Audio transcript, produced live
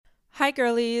Hi,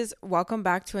 girlies. Welcome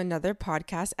back to another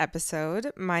podcast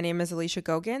episode. My name is Alicia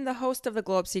Gogan, the host of the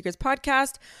Glow Up Secrets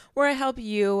podcast, where I help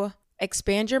you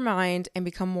expand your mind and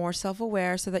become more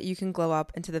self-aware so that you can glow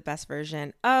up into the best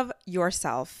version of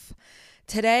yourself.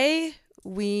 Today,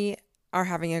 we are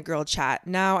having a girl chat.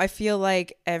 Now, I feel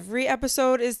like every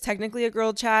episode is technically a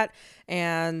girl chat,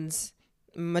 and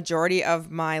majority of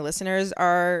my listeners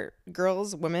are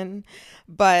girls, women,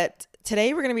 but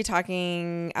today we're going to be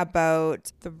talking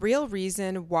about the real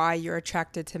reason why you're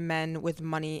attracted to men with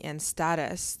money and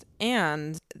status,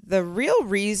 and the real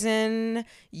reason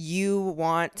you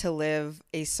want to live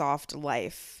a soft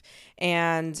life,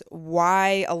 and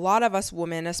why a lot of us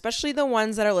women, especially the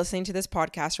ones that are listening to this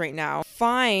podcast right now,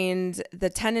 find the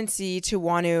tendency to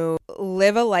want to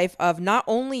live a life of not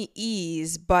only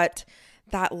ease, but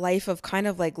that life of kind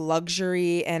of like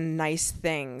luxury and nice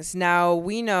things. Now,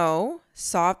 we know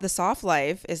the soft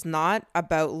life is not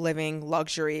about living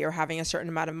luxury or having a certain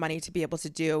amount of money to be able to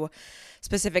do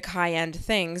specific high-end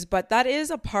things, but that is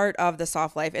a part of the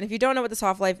soft life. And if you don't know what the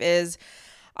soft life is,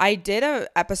 I did an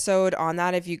episode on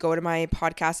that. If you go to my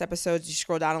podcast episodes, you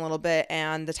scroll down a little bit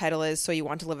and the title is So You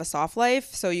Want to Live a Soft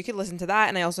Life. So you could listen to that.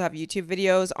 And I also have YouTube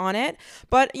videos on it.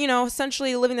 But,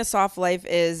 essentially living the soft life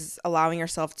is allowing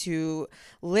yourself to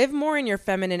live more in your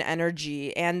feminine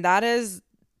energy. And that is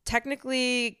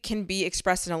technically can be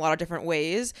expressed in a lot of different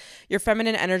ways. Your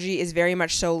feminine energy is very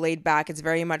much so laid back. It's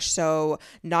very much so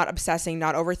not obsessing,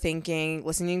 not overthinking,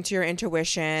 listening to your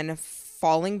intuition,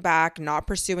 falling back, not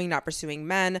pursuing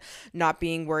men, not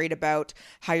being worried about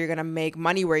how you're going to make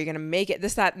money, where you're going to make it,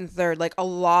 this, that, and third. Like a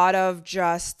lot of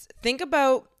just think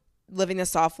about living the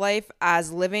soft life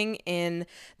as living in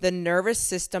the nervous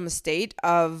system state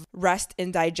of rest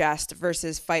and digest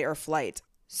versus fight or flight.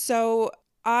 So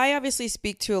I obviously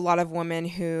speak to a lot of women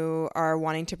who are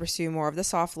wanting to pursue more of the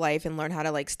soft life and learn how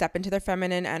to step into their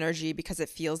feminine energy because it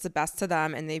feels the best to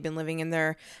them, and they've been living in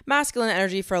their masculine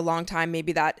energy for a long time.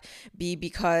 Maybe that be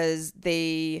because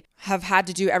they have had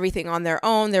to do everything on their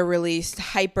own. They're really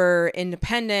hyper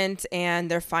independent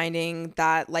and they're finding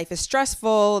that life is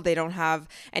stressful. They don't have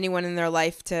anyone in their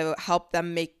life to help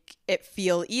them make it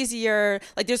feel easier.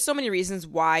 There's so many reasons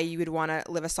why you would want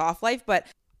to live a soft life, but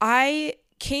I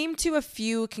came to a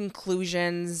few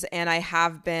conclusions, and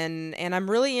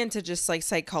I'm really into just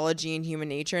psychology and human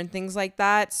nature and things like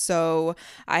that. So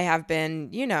I have been,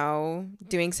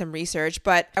 doing some research,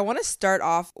 but I want to start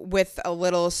off with a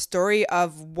little story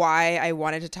of why I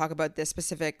wanted to talk about this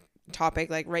specific topic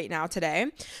right now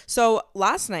today. So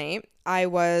last night I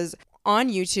was on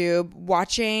YouTube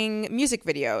watching music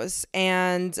videos,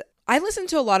 and I listen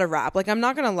to a lot of rap. I'm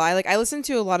not going to lie. I listen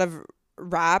to a lot of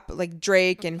rap, like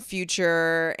Drake and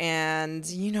Future, and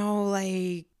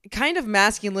kind of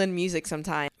masculine music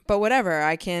sometimes, but whatever,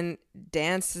 I can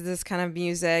dance to this kind of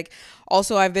music.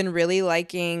 Also, I've been really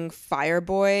liking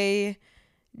Fireboy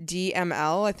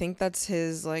DML. I think that's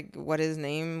his what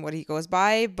he goes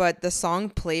by, but the song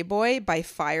Playboy by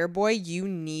Fireboy, you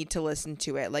need to listen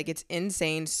to it. It's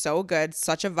insane, so good,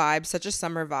 such a vibe, such a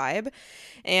summer vibe.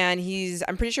 And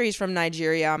I'm pretty sure he's from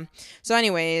Nigeria. So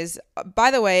anyways,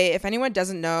 by the way, if anyone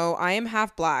doesn't know, I am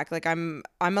half black. I'm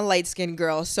a light-skinned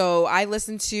girl, so I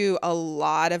listen to a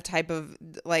lot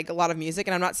of music,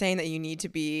 and I'm not saying that you need to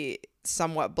be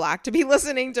somewhat black to be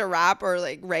listening to rap or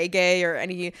reggae or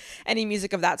any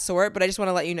music of that sort, but I just want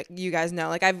to let you guys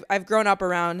know, I've grown up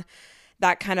around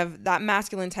that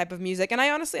masculine type of music, and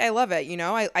I love it.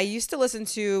 I used to listen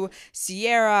to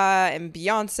Ciara and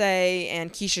Beyonce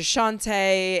and Keisha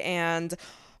Shante and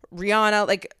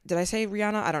Rihanna. Did I say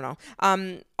Rihanna? I don't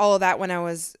know. All of that when I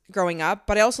was growing up,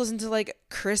 but I also listened to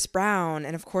Chris Brown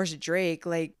and of course Drake,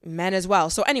 men as well.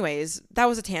 So anyways, that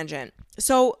was a tangent.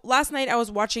 So last night I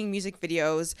was watching music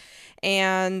videos,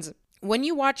 and when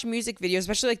you watch music videos,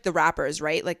 especially the rappers,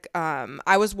 right?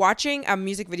 I was watching a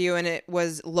music video and it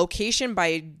was Location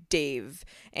by Dave.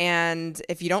 And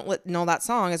if you don't know that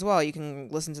song as well, you can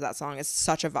listen to that song. It's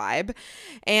such a vibe.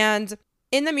 And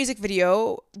in the music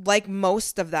video, like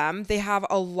most of them, they have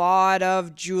a lot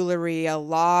of jewelry, a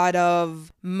lot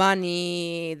of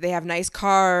money. They have nice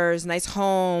cars, nice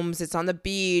homes. It's on the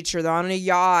beach or they're on a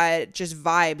yacht, just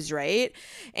vibes, right?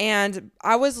 And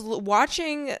I was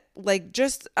watching,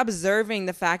 just observing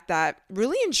the fact that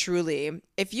really and truly,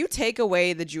 if you take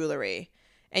away the jewelry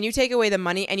and you take away the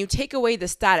money and you take away the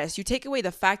status, you take away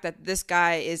the fact that this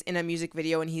guy is in a music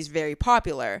video and he's very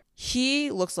popular,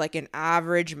 he looks like an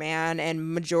average man,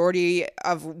 and majority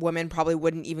of women probably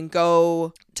wouldn't even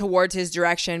go towards his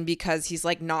direction because he's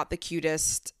not the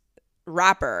cutest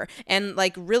rapper. And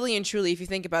like really and truly, if you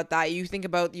think about that, you think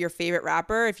about your favorite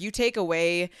rapper, if you take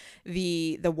away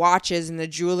the watches and the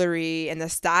jewelry and the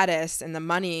status and the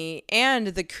money and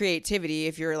the creativity,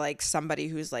 if you're like somebody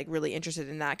who's like really interested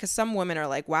in that, because some women are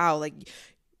like, wow, like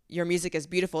your music is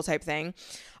beautiful type thing,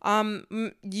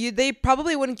 they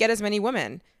probably wouldn't get as many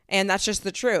women. And that's just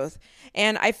the truth.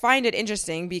 And I find it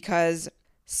interesting because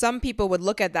some people would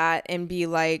look at that and be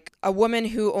like, a woman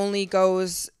who only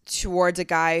goes towards a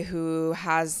guy who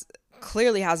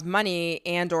clearly has money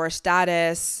and or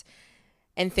status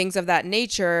and things of that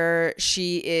nature,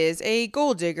 she is a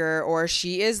gold digger, or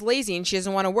she is lazy and she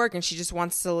doesn't want to work and she just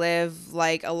wants to live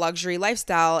like a luxury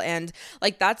lifestyle. And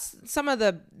like that's some of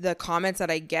the comments that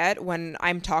I get when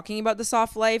I'm talking about the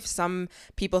soft life. Some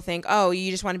people think, oh,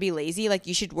 you just want to be lazy, like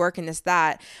you should work and this,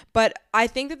 that. But I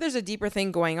think that there's a deeper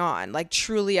thing going on, like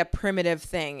truly a primitive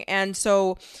thing. And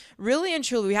so really and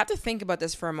truly, we have to think about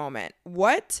this for a moment.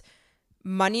 What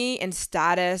money and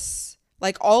status,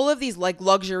 like all of these like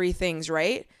luxury things,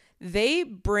 right? They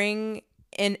bring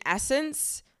in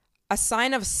essence a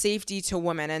sign of safety to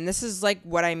women. And this is like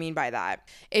what I mean by that.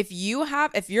 If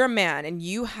you're a man and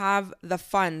you have the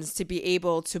funds to be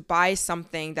able to buy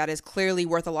something that is clearly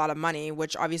worth a lot of money,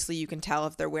 which obviously you can tell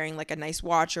if they're wearing like a nice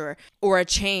watch or a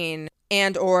chain,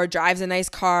 and or drives a nice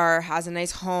car, has a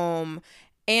nice home,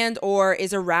 and or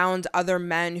is around other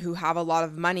men who have a lot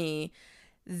of money,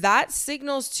 that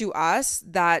signals to us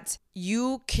that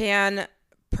you can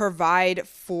provide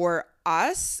for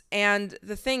us. And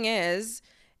the thing is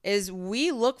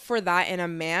we look for that in a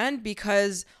man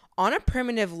because on a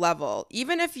primitive level,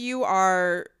 even if you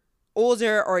are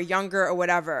older or younger or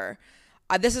whatever,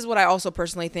 this is what I also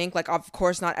personally think. Like, of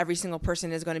course, not every single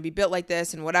person is going to be built like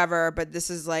this and whatever, but this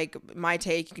is like my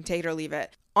take. You can take it or leave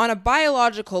it. On a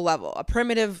biological level, a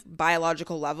primitive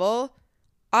biological level,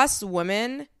 us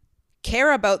women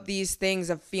care about these things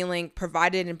of feeling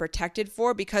provided and protected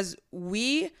for because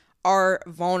we are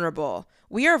vulnerable.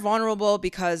 We are vulnerable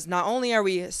because not only are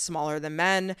we smaller than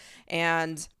men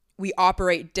and we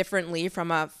operate differently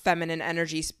from a feminine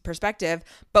energy perspective,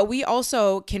 but we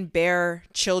also can bear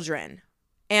children.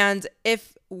 And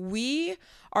if we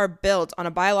are built on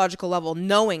a biological level,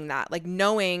 knowing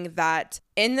that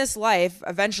in this life,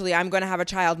 eventually I'm going to have a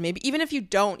child, maybe even if you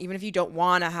don't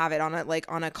want to have it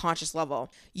on a conscious level,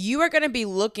 you are going to be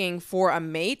looking for a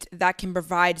mate that can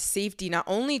provide safety, not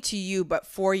only to you, but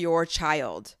for your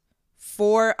child,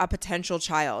 for a potential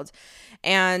child.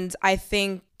 And I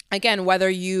think, again, whether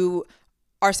you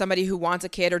are somebody who wants a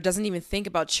kid or doesn't even think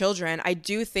about children, I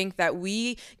do think that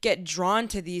we get drawn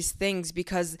to these things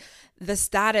because the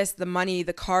status, the money,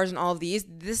 the cars, and all of these,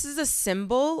 this is a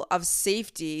symbol of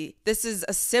safety. This is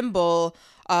a symbol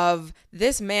of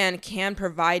this man can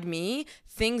provide me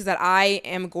things that I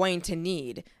am going to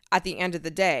need at the end of the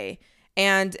day.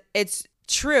 And it's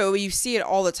true. You see it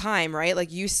all the time, right?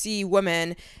 Like you see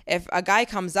women, if a guy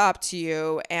comes up to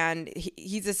you and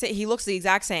he looks the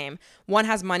exact same, one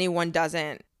has money, one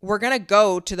doesn't, we're going to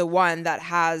go to the one that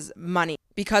has money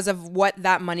because of what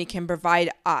that money can provide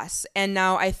us. And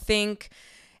now I think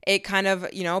it kind of,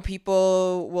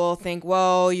 people will think,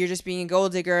 well, you're just being a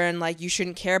gold digger and like you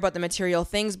shouldn't care about the material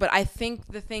things. But I think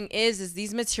the thing is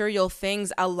these material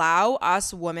things allow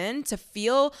us women to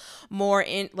feel more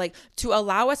to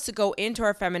allow us to go into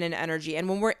our feminine energy. And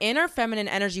when we're in our feminine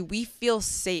energy, we feel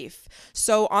safe.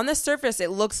 So on the surface,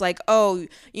 it looks like,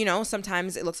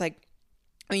 sometimes it looks like,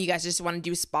 you guys just want to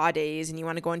do spa days and you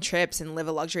want to go on trips and live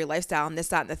a luxury lifestyle and this,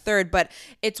 that, and the third. But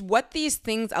it's what these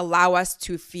things allow us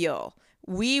to feel.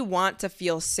 We want to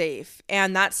feel safe.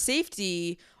 And that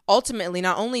safety, ultimately,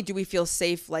 not only do we feel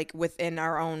safe like within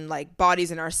our own like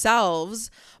bodies and ourselves,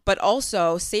 but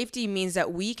also safety means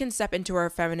that we can step into our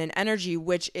feminine energy,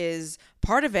 which is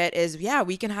part of it is,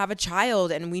 we can have a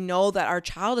child and we know that our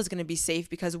child is going to be safe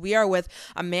because we are with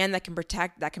a man that can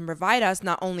protect, that can provide us.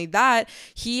 Not only that,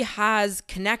 he has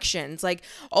connections. Like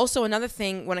also another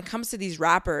thing when it comes to these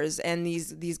rappers and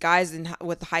these guys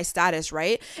with high status,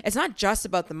 right? It's not just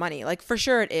about the money. Like for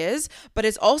sure it is, but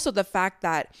it's also the fact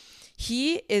that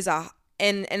he is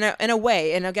in a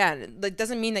way, and again, it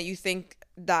doesn't mean that you think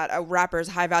that a rapper is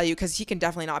high value because he can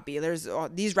definitely not be. There's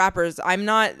these rappers. I'm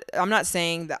not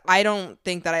saying that I don't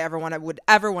think that I would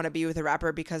ever want to be with a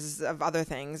rapper because of other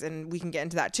things, and we can get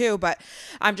into that too. But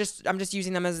I'm just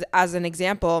using them as an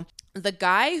example. The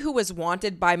guy who was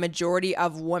wanted by majority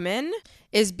of women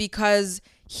is because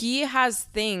he has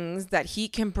things that he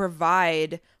can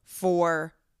provide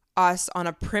for us on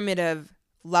a primitive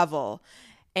level.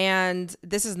 And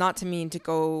this is not to mean to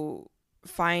go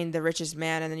find the richest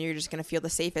man and then you're just going to feel the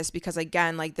safest, because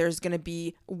again, like there's going to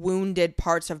be wounded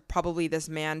parts of probably this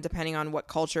man, depending on what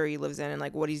culture he lives in and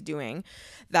like what he's doing,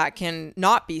 that can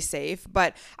not be safe.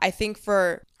 But I think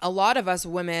for a lot of us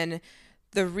women,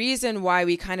 the reason why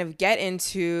we kind of get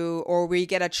into, or we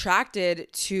get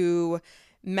attracted to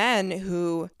men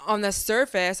who on the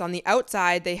surface, on the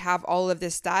outside, they have all of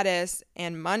this status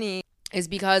and money, is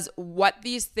because what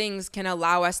these things can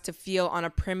allow us to feel on a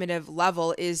primitive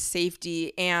level is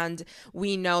safety. And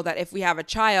we know that if we have a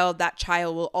child, that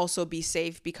child will also be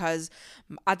safe, because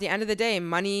at the end of the day,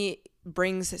 money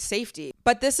brings safety.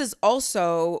 But this is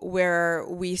also where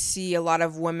we see a lot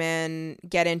of women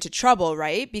get into trouble,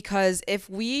 right? Because if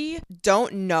we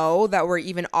don't know that we're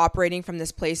even operating from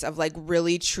this place of like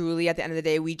really truly at the end of the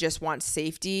day, we just want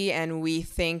safety, and we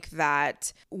think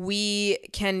that we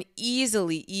can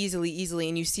easily,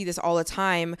 and you see this all the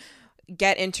time,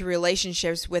 get into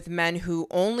relationships with men who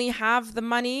only have the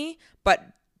money, but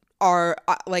are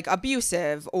like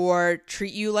abusive or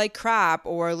treat you like crap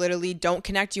or literally don't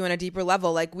connect you on a deeper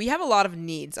level. Like we have a lot of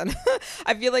needs, and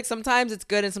I feel like sometimes it's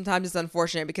good and sometimes it's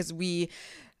unfortunate, because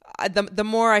the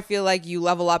more I feel like you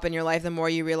level up in your life, the more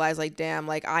you realize like, damn,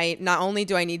 like I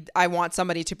want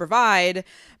somebody to provide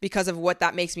because of what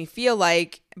that makes me feel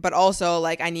like, but also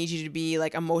like I need you to be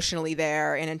like emotionally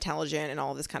there and intelligent and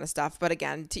all this kind of stuff. But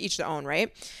again, to each their own,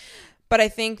 right? But I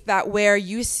think that where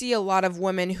you see a lot of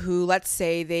women who, let's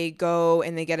say they go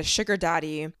and they get a sugar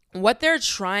daddy, what they're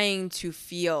trying to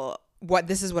feel,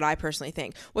 this is what I personally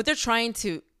think, what they're trying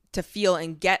to feel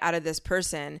and get out of this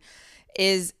person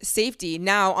is safety.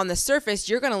 Now, on the surface,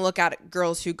 you're going to look at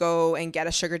girls who go and get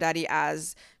a sugar daddy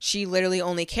as she literally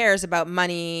only cares about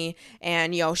money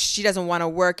and, you know, she doesn't want to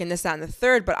work and this, that, and the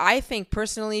third. But I think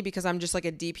personally, because I'm just like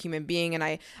a deep human being and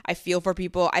I feel for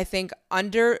people, I think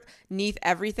underneath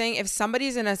everything, if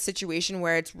somebody's in a situation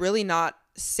where it's really not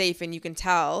safe and you can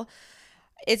tell,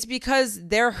 it's because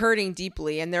they're hurting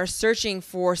deeply and they're searching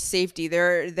for safety.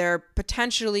 They're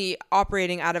potentially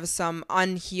operating out of some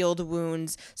unhealed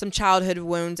wounds, some childhood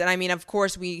wounds. And I mean, of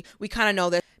course, we kind of know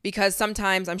this because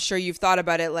sometimes, I'm sure you've thought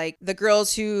about it, like the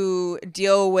girls who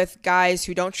deal with guys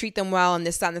who don't treat them well and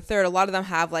this, that, and the third, a lot of them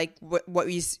have like what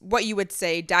you would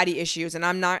say daddy issues. And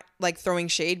I'm not like throwing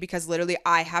shade, because literally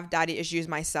I have daddy issues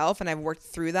myself and I've worked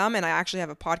through them. And I actually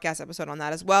have a podcast episode on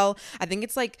that as well. I think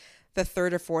it's like the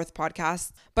third or fourth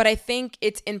podcast. But I think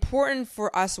it's important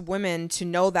for us women to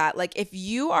know that, like, if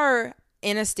you are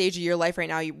in a stage of your life right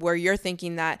now where you're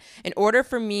thinking that in order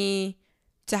for me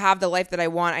to have the life that I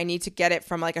want, I need to get it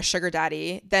from like a sugar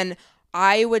daddy, then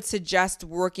I would suggest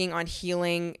working on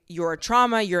healing your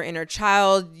trauma, your inner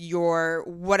child, your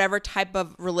whatever type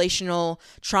of relational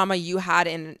trauma you had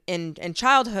in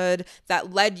childhood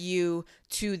that led you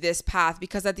to this path.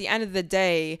 Because at the end of the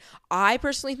day, I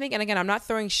personally think, and again, I'm not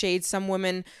throwing shade, some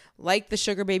women like the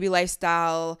sugar baby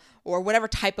lifestyle or whatever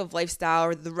type of lifestyle,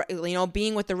 or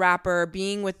being with the rapper,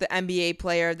 being with the NBA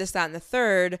player, this, that, and the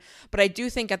third. But I do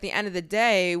think at the end of the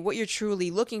day, what you're truly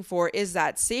looking for is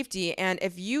that safety. And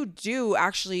if you do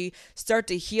actually start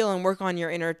to heal and work on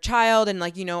your inner child and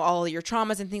all your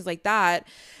traumas and things like that,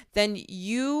 then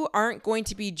you aren't going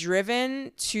to be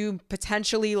driven to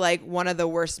potentially like one of the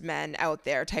worst men out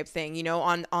there type thing.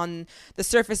 On the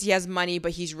surface, he has money,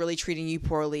 but he's really treating you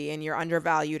poorly and you're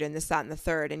undervalued and this, that, and the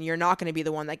third. And you're not going to be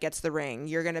the one that gets the ring.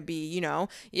 You're going to be,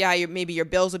 maybe your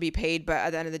bills will be paid, but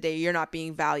at the end of the day, you're not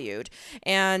being valued.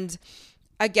 And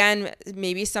again,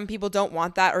 maybe some people don't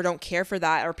want that or don't care for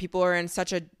that, or people are in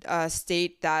such a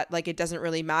state that like it doesn't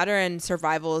really matter and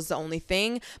survival is the only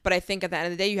thing. But I think at the end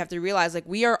of the day, you have to realize like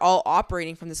we are all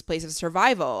operating from this place of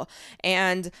survival.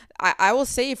 And I will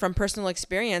say from personal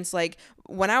experience, like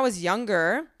when I was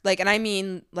younger, and I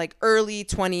mean like early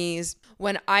 20s,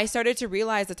 when I started to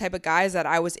realize the type of guys that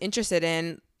I was interested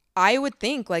in, I would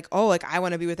think like, oh, like I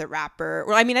want to be with a rapper.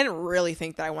 Well, I mean, I didn't really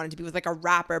think that I wanted to be with like a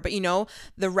rapper, but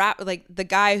the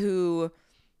guy who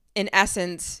in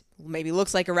essence maybe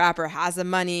looks like a rapper, has the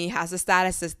money, has the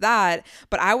status, this, that.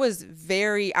 But I was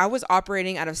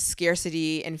operating out of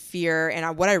scarcity and fear.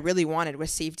 And what I really wanted was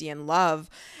safety and love.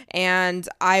 And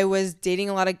I was dating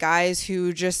a lot of guys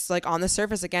who just like on the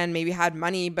surface, again, maybe had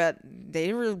money, but they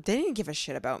didn't give a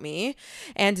shit about me.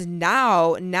 And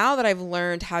now that I've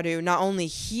learned how to not only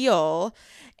heal,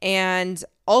 and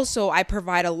also I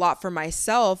provide a lot for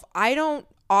myself, I don't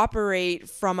operate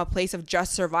from a place of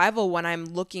just survival when I'm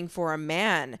looking for a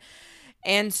man.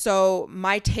 And so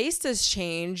my taste has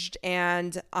changed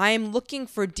and I'm looking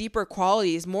for deeper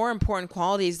qualities, more important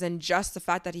qualities than just the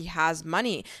fact that he has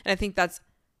money. And I think that's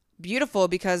beautiful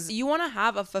because you want to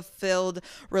have a fulfilled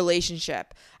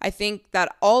relationship. I think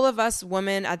that all of us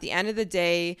women at the end of the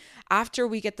day, after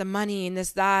we get the money and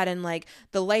this, that, and like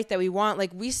the life that we want,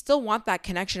 like we still want that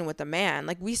connection with a man.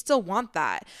 Like we still want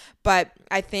that. But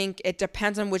I think it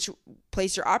depends on which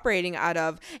place you're operating out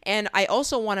of. And I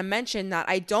also want to mention that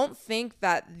I don't think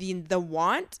that the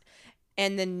want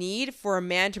and the need for a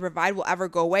man to provide will ever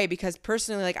go away, because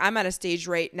personally, like I'm at a stage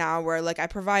right now where like I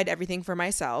provide everything for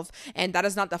myself, and that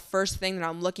is not the first thing that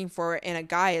I'm looking for in a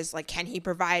guy is like, can he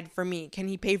provide for me? Can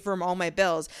he pay for all my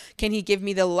bills? Can he give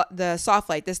me the soft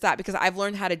life, this, that? Because I've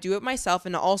learned how to do it myself,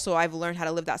 and also I've learned how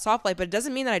to live that soft life, but it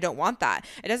doesn't mean that I don't want that.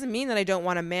 It doesn't mean that I don't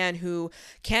want a man who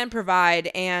can provide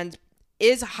and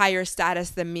is higher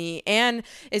status than me and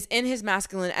is in his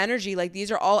masculine energy. Like these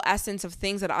are all essence of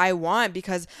things that I want,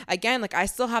 because again, like I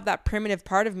still have that primitive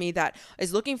part of me that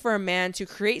is looking for a man to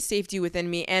create safety within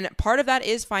me. And part of that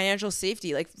is financial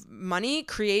safety. Like money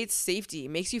creates safety,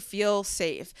 makes you feel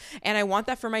safe. And I want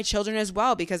that for my children as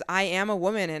well, because I am a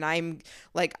woman and I'm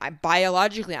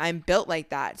biologically, I'm built like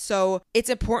that. So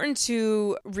it's important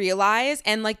to realize,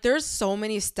 and like there's so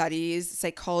many studies,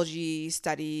 psychology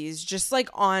studies, just like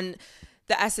on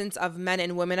the essence of men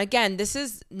and women. Again, this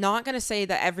is not going to say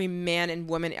that every man and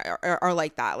woman are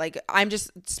like that. Like I'm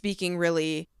just speaking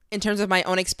really in terms of my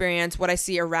own experience, what I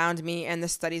see around me and the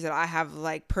studies that I have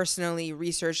like personally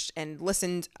researched and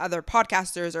listened other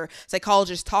podcasters or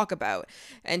psychologists talk about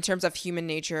in terms of human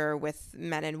nature with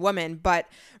men and women. But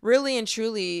really and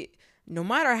truly, no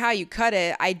matter how you cut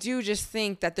it, I do just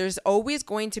think that there's always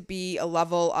going to be a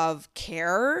level of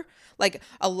care, like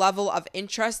a level of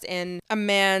interest in a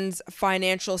man's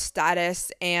financial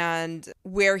status and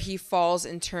where he falls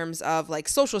in terms of like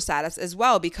social status as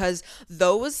well, because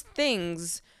those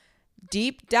things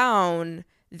deep down,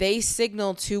 they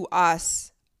signal to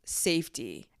us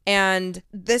safety. And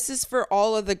this is for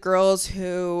all of the girls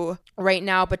who right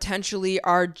now potentially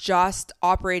are just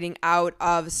operating out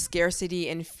of scarcity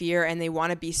and fear, and they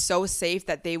want to be so safe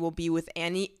that they will be with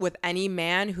any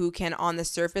man who can on the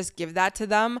surface give that to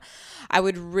them. I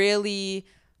would really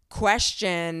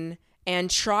question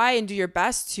and try and do your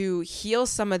best to heal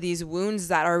some of these wounds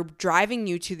that are driving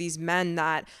you to these men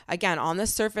that, again, on the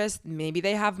surface, maybe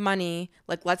they have money.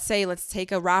 Like, let's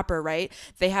take a rapper, right?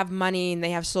 They have money and they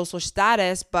have social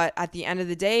status, but at the end of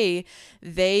the day,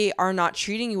 they are not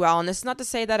treating you well. And this is not to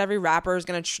say that every rapper is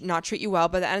going to not treat you well,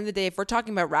 but at the end of the day, if we're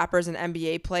talking about rappers and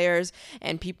NBA players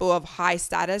and people of high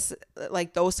status,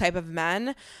 like those type of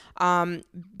men,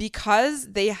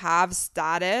 because they have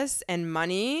status and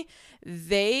money,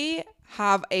 they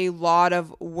have a lot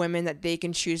of women that they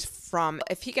can choose from.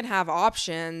 If he can have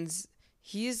options,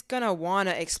 he's gonna want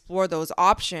to explore those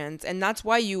options. And that's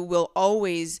why you will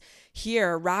always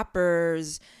hear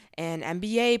rappers and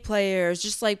NBA players,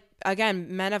 just like,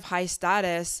 again, men of high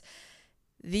status,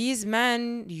 these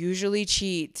men usually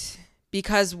cheat.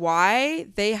 Because why?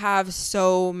 They have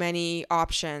so many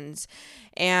options.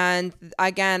 And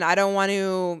again, I don't want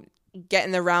to get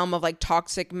in the realm of like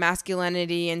toxic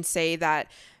masculinity and say that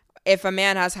if a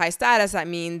man has high status, that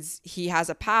means he has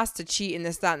a past to cheat and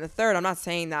this, that, and the third. I'm not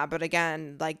saying that, but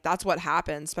again, like that's what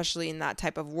happens, especially in that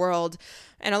type of world.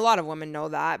 And a lot of women know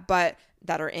that, but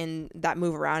that are in that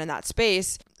move around in that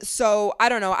space. So I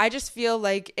don't know. I just feel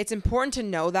like it's important to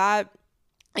know that.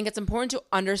 I think it's important to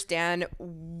understand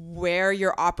where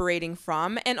you're operating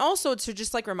from, and also to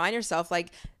just like remind yourself,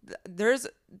 like there's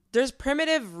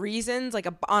primitive reasons, like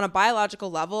on a biological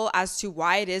level, as to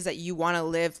why it is that you want to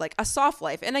live like a soft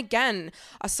life. And again,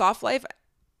 a soft life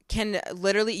can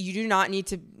literally, you do not need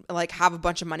to like have a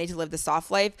bunch of money to live the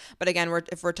soft life. But again,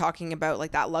 if we're talking about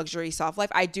like that luxury soft life,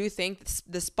 I do think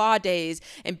the spa days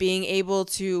and being able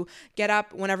to get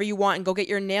up whenever you want and go get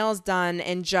your nails done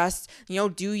and just,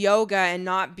 do yoga and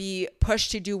not be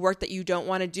pushed to do work that you don't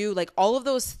want to do, like all of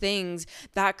those things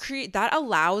that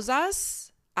allows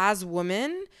us as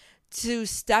women to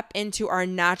step into our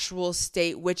natural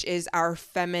state, which is our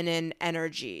feminine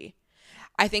energy.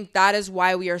 I think that is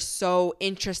why we are so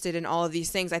interested in all of these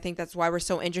things. I think that's why we're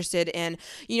so interested in,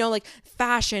 like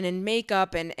fashion and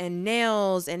makeup and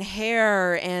nails and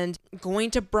hair and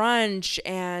going to brunch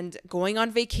and going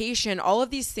on vacation. All of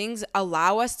these things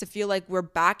allow us to feel like we're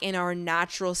back in our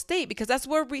natural state, because that's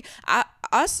where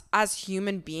us as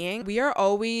human beings, we are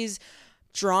always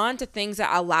drawn to things that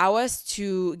allow us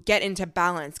to get into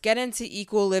balance, get into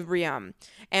equilibrium.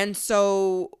 And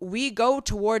so we go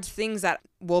towards things that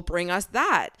will bring us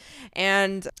that.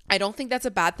 And I don't think that's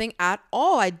a bad thing at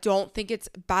all. I don't think it's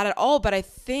bad at all. But I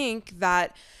think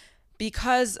that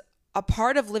because a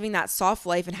part of living that soft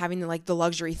life and having like the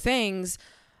luxury things,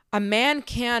 a man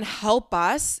can help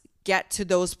us get to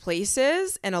those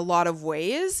places in a lot of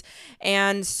ways.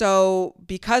 And so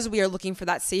because we are looking for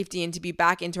that safety and to be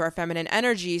back into our feminine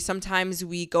energy, sometimes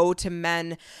we go to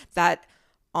men that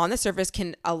on the surface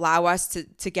can allow us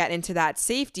to get into that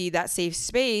safety, that safe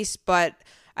space, but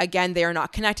again, they are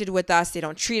not connected with us. They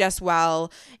don't treat us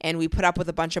well. And we put up with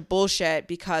a bunch of bullshit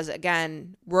because,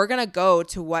 again, we're going to go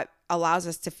to what allows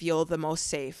us to feel the most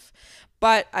safe.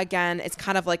 But again, it's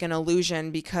kind of like an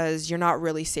illusion because you're not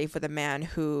really safe with a man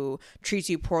who treats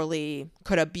you poorly,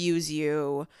 could abuse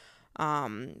you,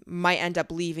 might end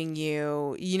up leaving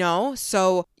you, you know?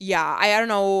 So yeah, I don't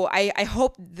know. I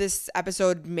hope this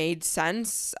episode made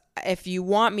sense. If you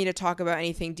want me to talk about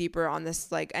anything deeper on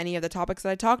this, like any of the topics that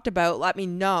I talked about, let me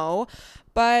know.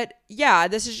 But yeah,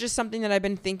 this is just something that I've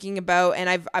been thinking about, and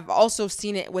I've also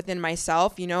seen it within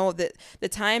myself, you know, the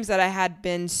times that I had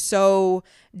been so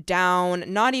down,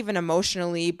 not even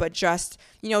emotionally, but just,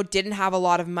 you know, didn't have a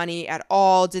lot of money at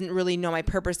all, didn't really know my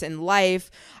purpose in life.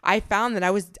 I found that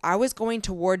I was going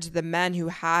towards the men who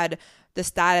had the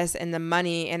status and the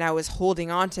money, and I was holding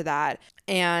on to that.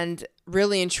 And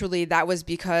really and truly, that was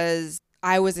because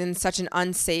I was in such an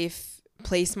unsafe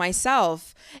place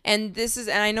myself. And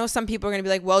I know some people are going to be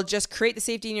like, well, just create the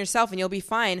safety in yourself and you'll be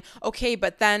fine. Okay,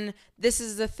 but then this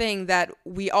is the thing that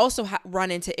we also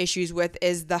run into issues with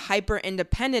is the hyper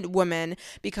independent women,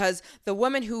 because the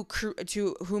women who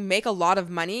make a lot of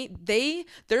money,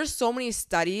 there's so many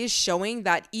studies showing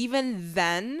that even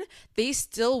then they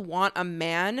still want a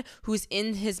man who's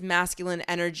in his masculine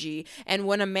energy. And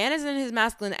when a man is in his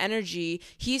masculine energy,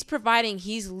 he's providing,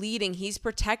 he's leading, he's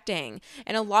protecting.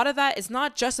 And a lot of that is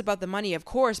not just about the money, of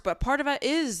course, but part of it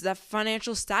is the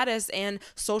financial status and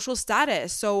social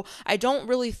status. So I don't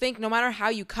really think, no matter how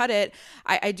you cut it,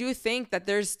 I do think that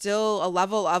there's still a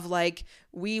level of like,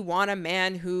 we want a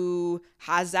man who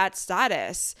has that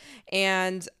status.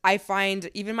 And I find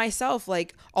even myself,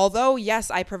 like, although yes,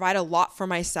 I provide a lot for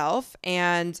myself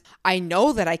and I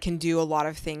know that I can do a lot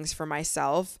of things for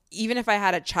myself, even if I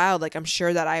had a child, like I'm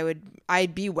sure that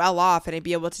I'd be well off and I'd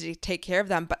be able to take care of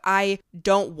them, but I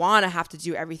don't want to have to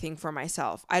do everything for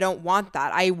myself. I don't want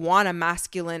that. I want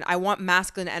masculine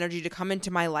energy to come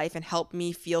into my life and help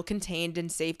me feel contained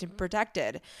and safe and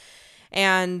protected.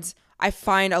 And I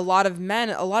find a lot of men,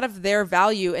 a lot of their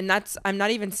value, and I'm not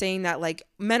even saying that like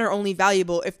men are only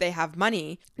valuable if they have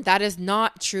money. That is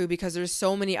not true, because there's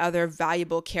so many other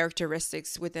valuable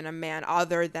characteristics within a man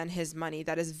other than his money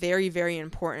that is very, very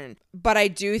important. But I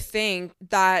do think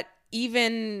that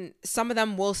even some of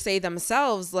them will say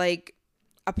themselves, like,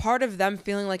 a part of them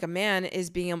feeling like a man is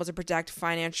being able to protect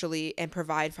financially and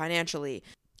provide financially.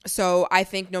 So I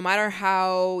think no matter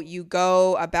how you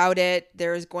go about it,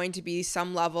 there's going to be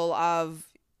some level of,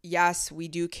 yes, we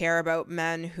do care about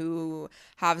men who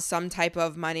have some type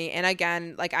of money. And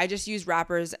again, like I just use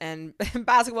rappers and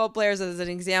basketball players as an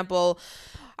example.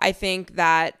 I think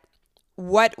that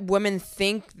what women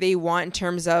think they want in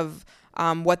terms of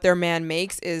what their man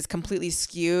makes is completely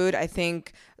skewed. I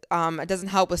think it doesn't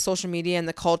help with social media and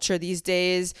the culture these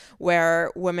days,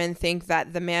 where women think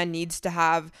that the man needs to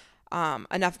have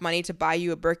enough money to buy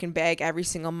you a Birkin bag every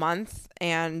single month.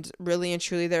 And really and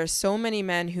truly, there are so many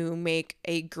men who make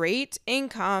a great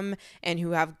income and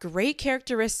who have great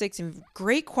characteristics and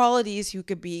great qualities, who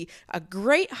could be a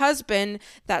great husband,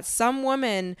 that some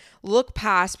women look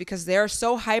past because they're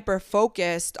so hyper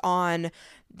focused on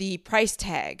the price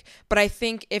tag. But I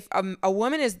think if a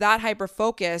woman is that hyper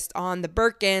focused on the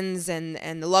Birkins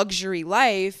and the luxury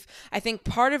life, I think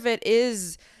part of it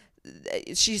is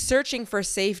she's searching for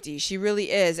safety. She really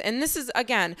is. And this is,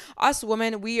 again, us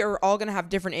women, we are all going to have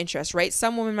different interests, right?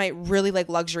 Some women might really like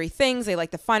luxury things. They like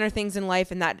the finer things in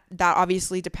life. And that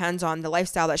obviously depends on the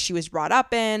lifestyle that she was brought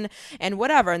up in and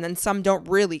whatever. And then some don't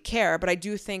really care. But I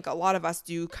do think a lot of us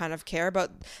do kind of care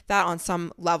about that on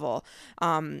some level.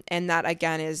 And that,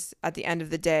 again, is at the end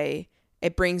of the day,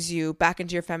 it brings you back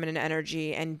into your feminine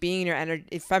energy, and being in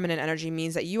your feminine energy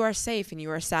means that you are safe and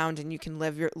you are sound and you can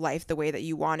live your life the way that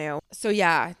you want to. So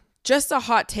yeah, just a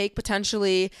hot take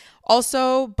potentially.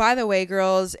 Also, by the way,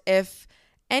 girls, if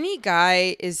any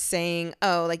guy is saying,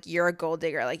 oh, like you're a gold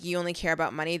digger, like you only care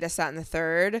about money, this, that, and the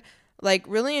third, like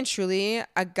really and truly,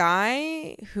 a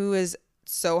guy who is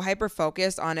so hyper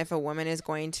focused on if a woman is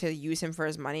going to use him for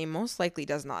his money most likely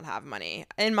does not have money,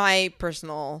 in my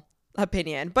personal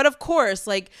opinion. But of course,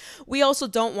 like, we also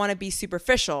don't want to be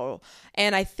superficial.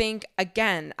 And I think,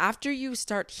 again, after you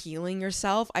start healing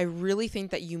yourself, I really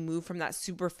think that you move from that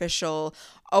superficial,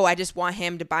 oh, I just want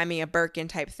him to buy me a Birkin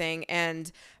type thing,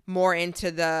 and more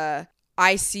into the,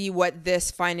 I see what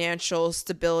this financial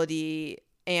stability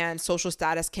and social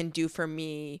status can do for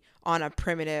me on a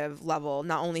primitive level,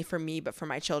 not only for me, but for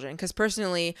my children. Because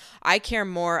personally, I care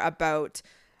more about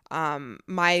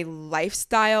my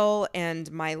lifestyle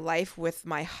and my life with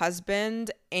my husband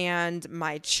and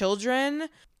my children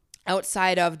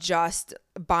outside of just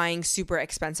buying super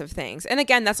expensive things. And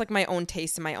again, that's like my own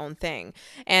taste and my own thing.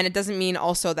 And it doesn't mean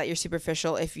also that you're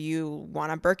superficial if you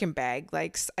want a Birkin bag.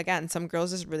 Like, again, some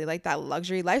girls just really like that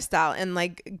luxury lifestyle, and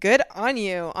like, good on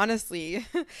you, honestly.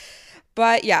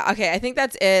 But yeah, okay, I think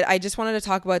that's it. I just wanted to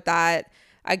talk about that.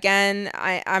 Again,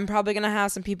 I'm probably going to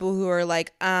have some people who are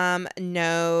like,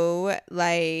 no,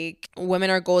 like,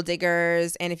 women are gold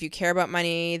diggers, and if you care about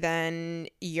money, then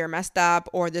you're messed up,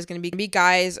 or there's going to be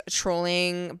guys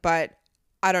trolling, but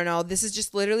I don't know. This is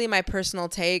just literally my personal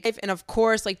take. And of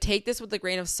course, like, take this with a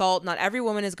grain of salt. Not every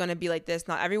woman is going to be like this.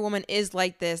 Not every woman is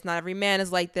like this. Not every man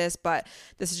is like this, but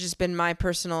this has just been my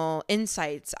personal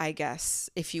insights, I guess,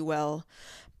 if you will.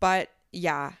 But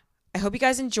yeah, I hope you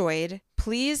guys enjoyed.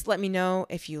 Please let me know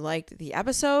if you liked the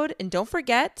episode, and don't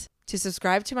forget to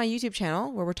subscribe to my YouTube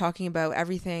channel where we're talking about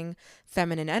everything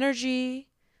feminine energy,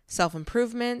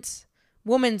 self-improvement,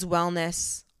 women's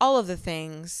wellness, all of the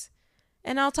things.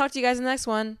 And I'll talk to you guys in the next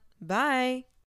one. Bye.